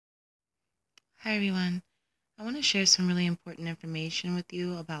Hi everyone. I want to share some really important information with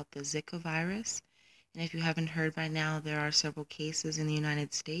you about the Zika virus. And if you haven't heard by now, there are several cases in the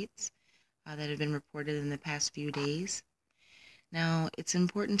United States that have been reported in the past few days. Now, it's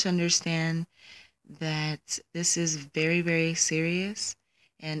important to understand that this is very, very serious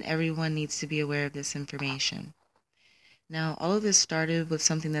and everyone needs to be aware of this information. Now, all of this started with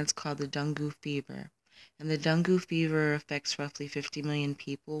something that's called the dengue fever. And the dengue fever affects roughly 50 million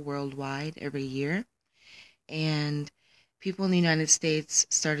people worldwide every year. And people in the United States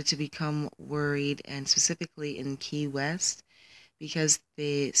started to become worried, and specifically in Key West, because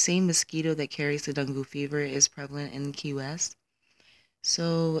the same mosquito that carries the dengue fever is prevalent in Key West.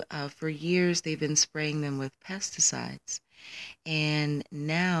 So for years, they've been spraying them with pesticides. And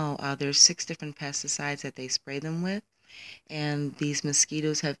now there's 6 different pesticides that they spray them with. And these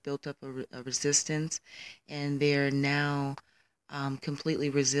mosquitoes have built up a resistance, and they are now completely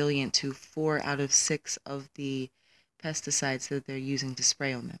resilient to 4 out of 6 of the pesticides that they're using to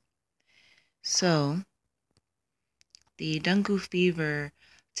spray on them. So, the dengue fever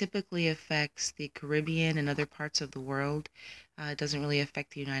typically affects the Caribbean and other parts of the world. It doesn't really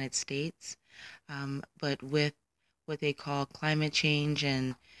affect the United States. But with what they call climate change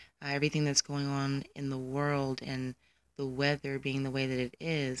and everything that's going on in the world and the weather being the way that it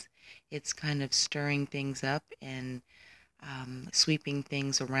is, it's kind of stirring things up and sweeping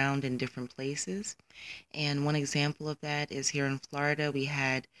things around in different places. And one example of that is here in Florida. We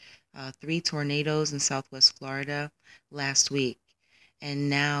had 3 tornadoes in Southwest Florida last week. And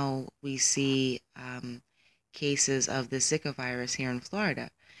now we see cases of the Zika virus here in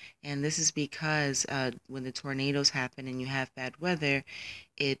Florida. And this is because when the tornadoes happen and you have bad weather,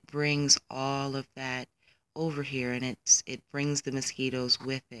 it brings all of that over here, and it brings the mosquitoes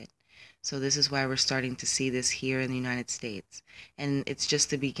with it. So this is why we're starting to see this here in the United States. And it's just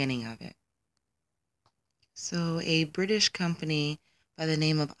the beginning of it. So a British company by the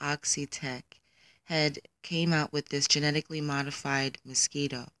name of Oxitec had came out with this genetically modified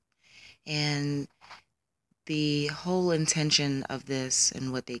mosquito. And the whole intention of this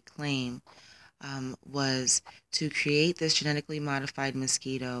and what they claim was to create this genetically modified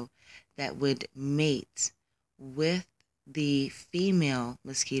mosquito that would mate with the female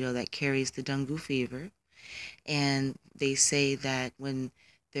mosquito that carries the dengue fever. And they say that when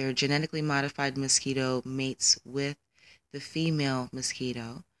their genetically modified mosquito mates with the female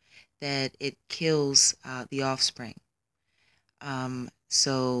mosquito, that it kills the offspring.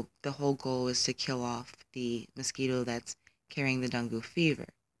 So the whole goal is to kill off the mosquito that's carrying the dengue fever.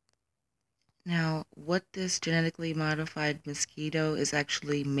 Now, what this genetically modified mosquito is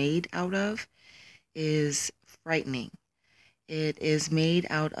actually made out of is frightening. It is made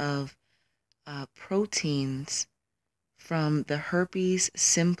out of proteins from the herpes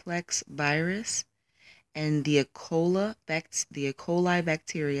simplex virus and the E. coli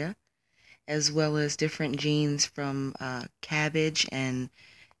bacteria, as well as different genes from cabbage and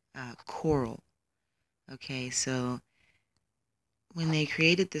coral. Okay, so when they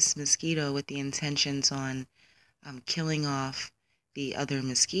created this mosquito with the intentions on killing off the other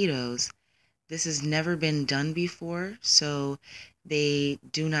mosquitoes, this has never been done before, so they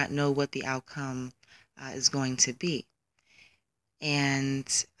do not know what the outcome is going to be. And,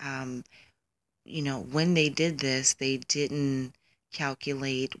 when they did this, they didn't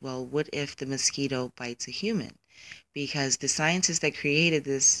calculate, well, what if the mosquito bites a human? Because the scientist that created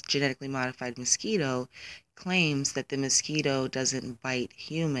this genetically modified mosquito claims that the mosquito doesn't bite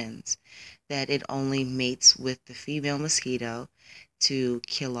humans, that it only mates with the female mosquito to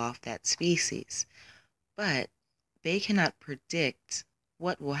kill off that species. But they cannot predict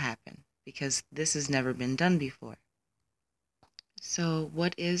what will happen because this has never been done before. So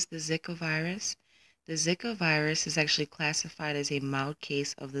what is the Zika virus? The Zika virus is actually classified as a mild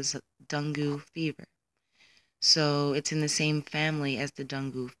case of the dengue fever. So it's in the same family as the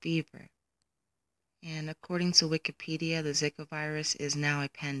dengue fever. And according to Wikipedia, the Zika virus is now a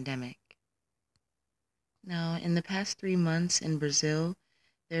pandemic. Now, in the past 3 months in Brazil,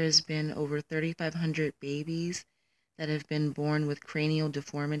 there has been over 3,500 babies that have been born with cranial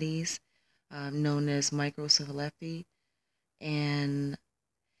deformities known as microcephaly. And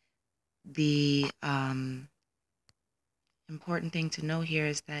the important thing to know here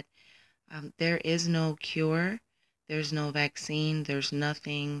is that there is no cure, there's no vaccine, there's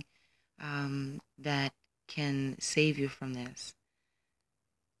nothing that can save you from this.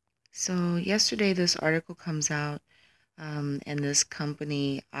 So yesterday this article comes out, and this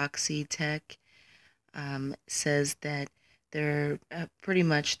company, Oxitec, says that they're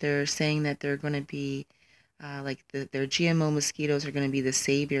they're saying that they're going to be their GMO mosquitoes are going to be the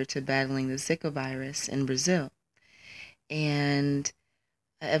savior to battling the Zika virus in Brazil. And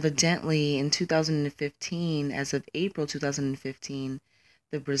evidently, in 2015, as of April 2015,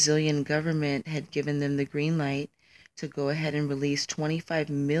 the Brazilian government had given them the green light to go ahead and release 25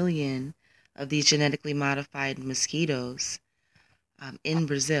 million of these genetically modified mosquitoes in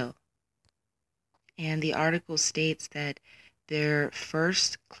Brazil. And the article states that their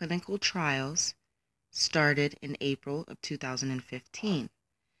first clinical trials started in April of 2015.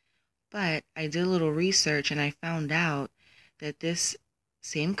 But I did a little research and I found out that this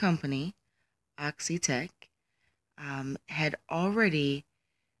same company, Oxitec, had already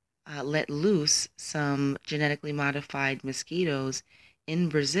let loose some genetically modified mosquitoes in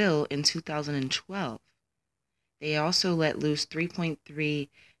Brazil in 2012. They also let loose 3.3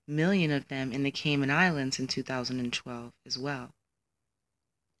 million of them in the Cayman Islands in 2012 as well.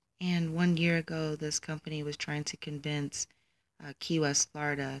 And 1 year ago, this company was trying to convince Key West,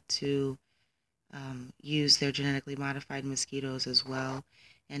 Florida to use their genetically modified mosquitoes as well.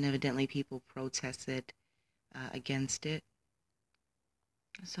 And evidently people protested against it.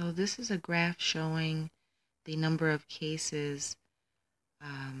 So this is a graph showing the number of cases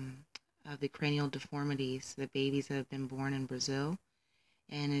of the cranial deformities, the babies that have been born in Brazil.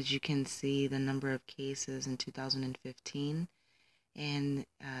 And as you can see, the number of cases in 2015. And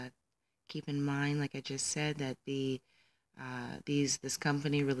keep in mind, like I just said, that this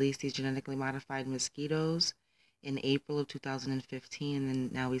company released these genetically modified mosquitoes in April of 2015, and then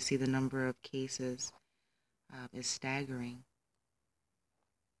now we see the number of cases is staggering.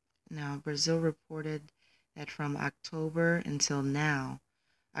 Now, Brazil reported that from October until now,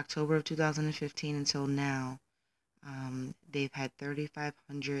 October of 2015 until now, they've had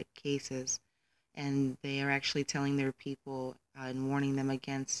 3,500 cases, and they are actually telling their people and warning them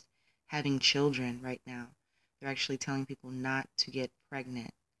against having children right now. They're actually telling people not to get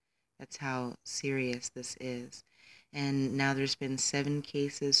pregnant. That's how serious this is. And now there's been 7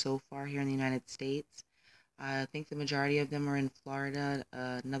 cases so far here in the United States. I think the majority of them are in Florida.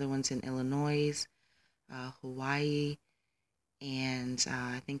 Another one's in Illinois, Hawaii, and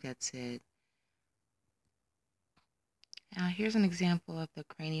I think that's it. Here's an example of the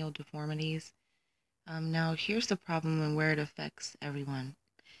cranial deformities. Now, here's the problem and where it affects everyone.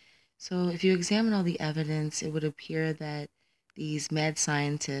 So if you examine all the evidence, it would appear that these mad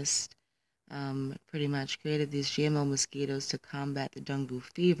scientists pretty much created these GMO mosquitoes to combat the dengue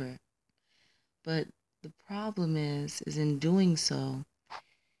fever. But the problem is in doing so,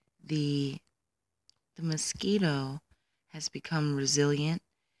 the mosquito has become resilient,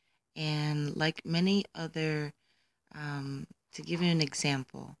 and like many other, to give you an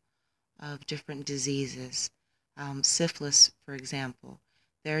example of different diseases, syphilis, for example,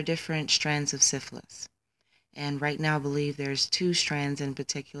 there are different strands of syphilis. And right now I believe there's 2 strands in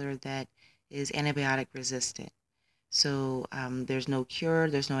particular that is antibiotic resistant. So there's no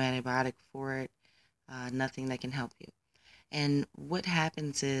cure, there's no antibiotic for it, nothing that can help you. And what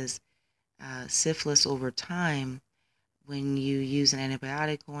happens is syphilis over time, when you use an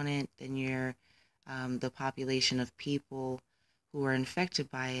antibiotic on it, then the population of people who are infected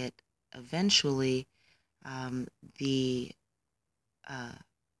by it, eventually the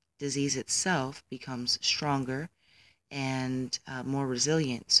disease itself becomes stronger and more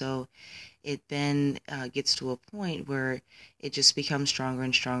resilient. So it then gets to a point where it just becomes stronger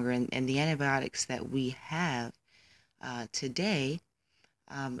and stronger. And the antibiotics that we have today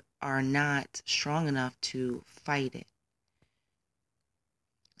are not strong enough to fight it.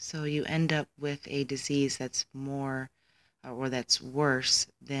 So you end up with a disease that's more or that's worse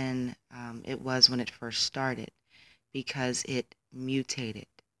than it was when it first started, because it mutated.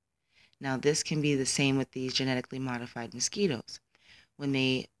 Now, this can be the same with these genetically modified mosquitoes. When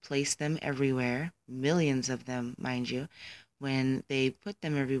they place them everywhere, millions of them, mind you, when they put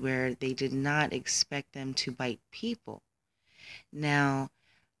them everywhere, they did not expect them to bite people. Now,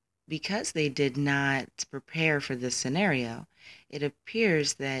 because they did not prepare for this scenario, it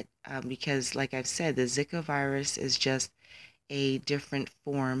appears that because, like I've said, the Zika virus is just a different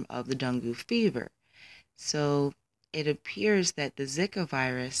form of the dengue fever. So it appears that the Zika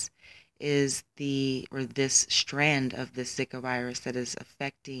virus is this strand of the Zika virus that is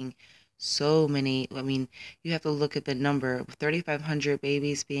affecting so many. I mean, you have to look at the number, 3,500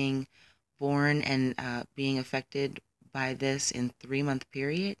 babies being born and being affected by this in 3-month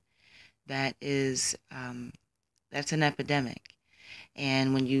period. That is, that's an epidemic.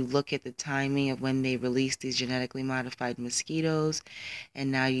 And when you look at the timing of when they released these genetically modified mosquitoes,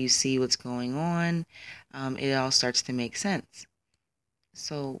 and now you see what's going on, it all starts to make sense.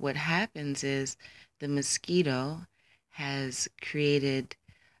 So what happens is the mosquito has created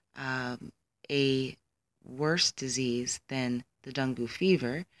a worse disease than the dengue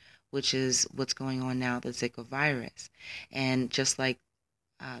fever, which is what's going on now, the Zika virus. And just like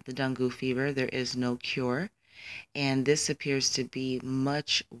the dengue fever, there is no cure. And this appears to be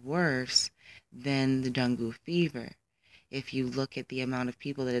much worse than the dengue fever if you look at the amount of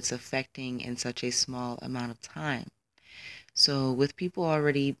people that it's affecting in such a small amount of time. So with people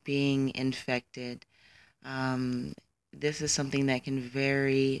already being infected, this is something that can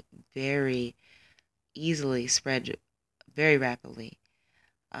very, very easily spread very rapidly,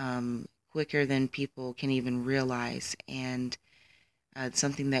 quicker than people can even realize. And it's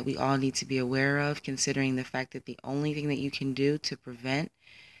something that we all need to be aware of, considering the fact that the only thing that you can do to prevent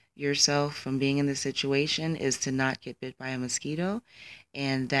yourself from being in this situation is to not get bit by a mosquito.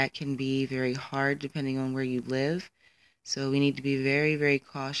 And that can be very hard depending on where you live. So we need to be very, very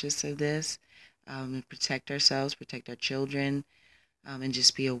cautious of this, and protect ourselves, protect our children, and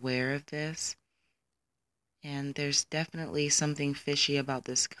just be aware of this. And there's definitely something fishy about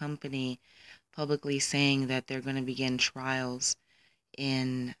this company publicly saying that they're going to begin trials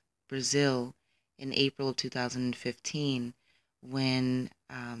in Brazil in April of 2015, when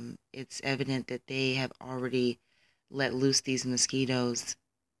it's evident that they have already let loose these mosquitoes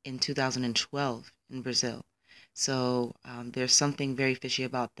in 2012 in Brazil. So there's something very fishy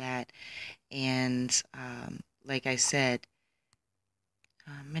about that. And like I said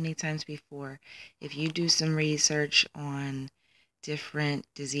many times before, if you do some research on different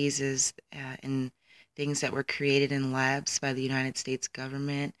diseases and things that were created in labs by the United States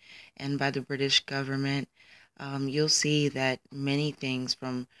government and by the British government, you'll see that many things,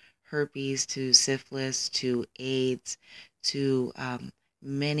 from herpes to syphilis to AIDS to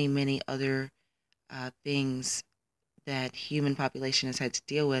many, many other things that human population has had to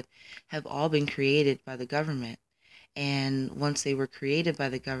deal with, have all been created by the government. And once they were created by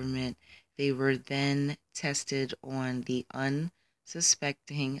the government, they were then tested on the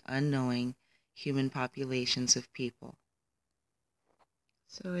unsuspecting, unknowing human populations of people.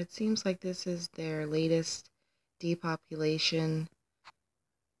 So it seems like this is their latest depopulation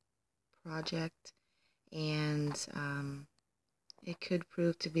project, and it could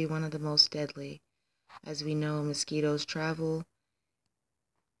prove to be one of the most deadly. As we know, mosquitoes travel,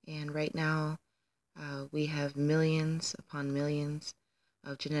 and right now we have millions upon millions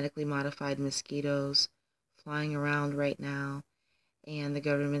of genetically modified mosquitoes flying around right now, and the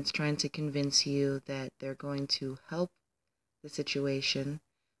government's trying to convince you that they're going to help the situation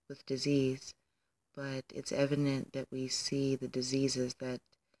with disease, but it's evident that we see the diseases that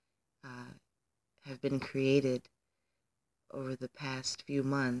have been created over the past few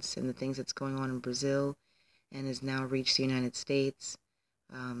months, and the things that's going on in Brazil and has now reached the United States.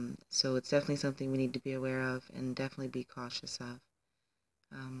 So it's definitely something we need to be aware of and definitely be cautious of.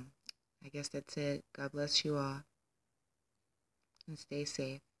 I guess that's it. God bless you all, and stay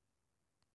safe.